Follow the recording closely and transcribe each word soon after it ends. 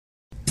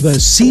The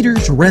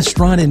Cedars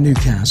restaurant in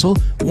Newcastle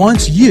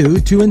wants you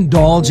to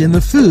indulge in the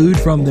food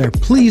from their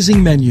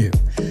pleasing menu.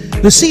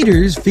 The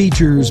Cedars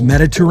features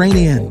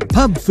Mediterranean,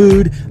 pub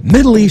food,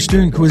 Middle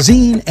Eastern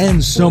cuisine,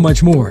 and so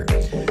much more.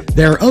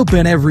 They're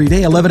open every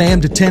day 11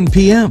 a.m. to 10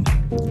 p.m.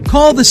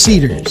 Call the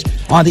Cedars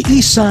on the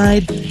east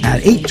side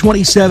at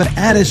 827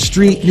 Addis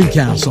Street,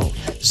 Newcastle.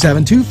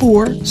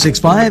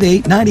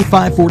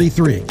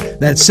 724-658-9543.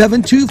 That's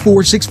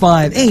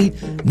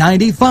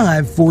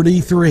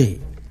 724-658-9543.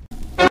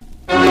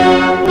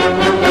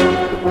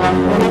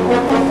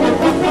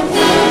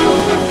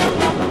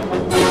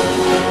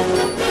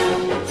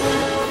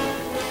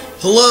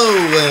 Hello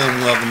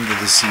and welcome to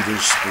the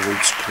Cedars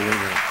Sports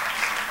Corner.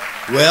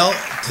 Well,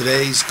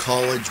 today's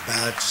college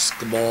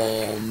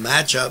basketball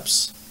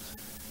matchups.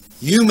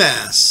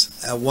 UMass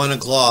at 1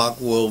 o'clock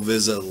will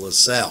visit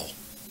LaSalle.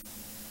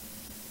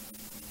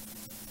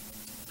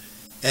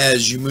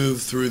 As you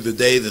move through the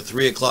day, the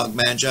 3 o'clock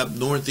matchup,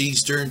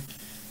 Northeastern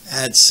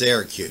at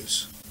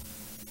Syracuse.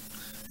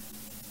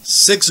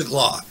 6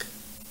 o'clock,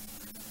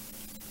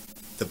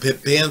 the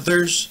Pitt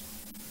Panthers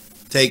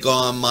take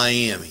on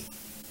Miami.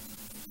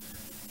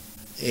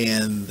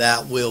 And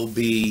that will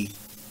be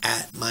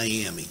at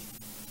Miami.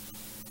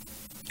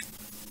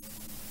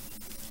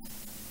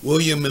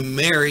 William and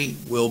Mary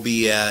will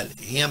be at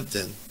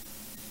Hampton.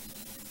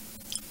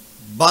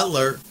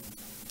 Butler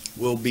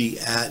will be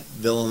at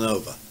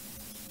Villanova.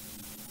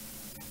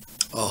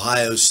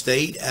 Ohio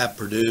State at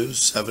Purdue,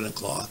 7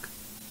 o'clock.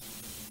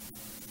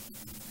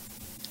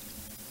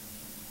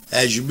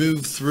 As you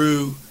move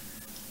through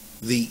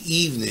the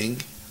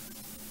evening,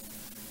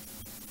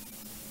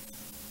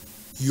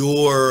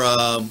 your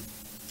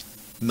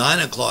 9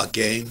 o'clock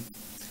game,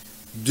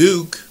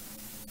 Duke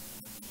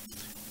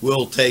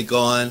will take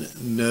on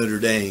Notre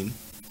Dame.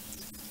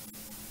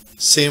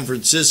 San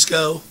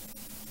Francisco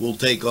will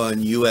take on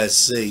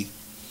USC.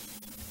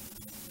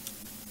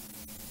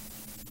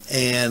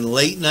 And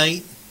late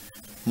night,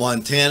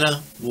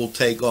 Montana will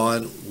take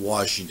on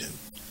Washington.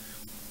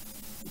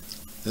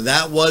 And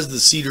that was the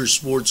Cedars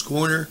Sports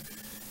Corner.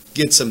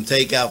 Get some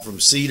takeout from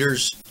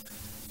Cedars.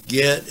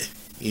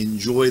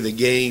 Enjoy the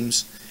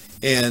games.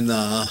 And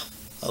a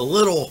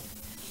little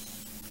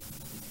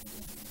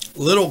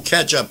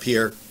catch up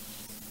here.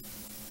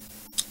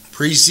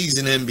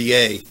 Preseason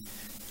NBA.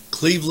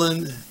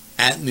 Cleveland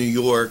at New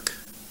York.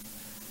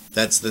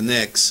 That's the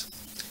Knicks.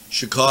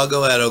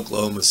 Chicago at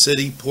Oklahoma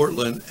City.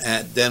 Portland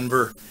at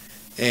Denver.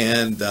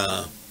 And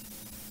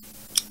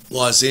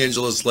Los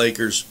Angeles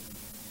Lakers.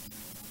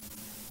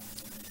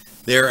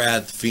 They're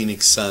at the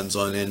Phoenix Suns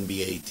on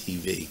NBA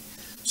TV.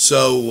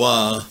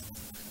 So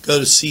go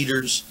to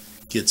Cedars,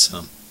 get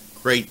some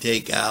great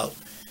takeout,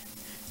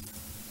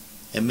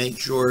 and make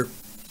sure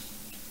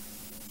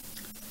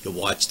you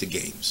watch the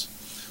games.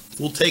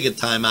 We'll take a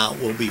timeout.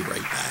 We'll be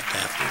right back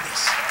after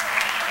this.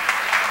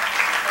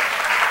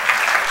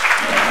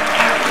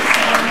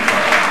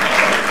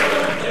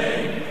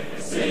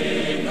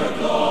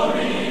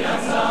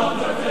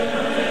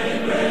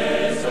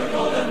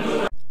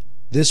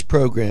 This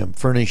program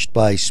furnished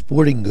by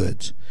Sporting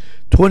Goods,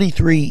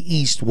 23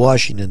 East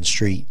Washington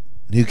Street,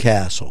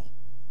 Newcastle.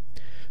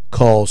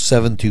 Call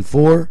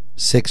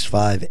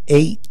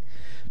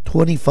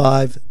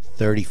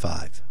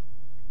 724-658-2535.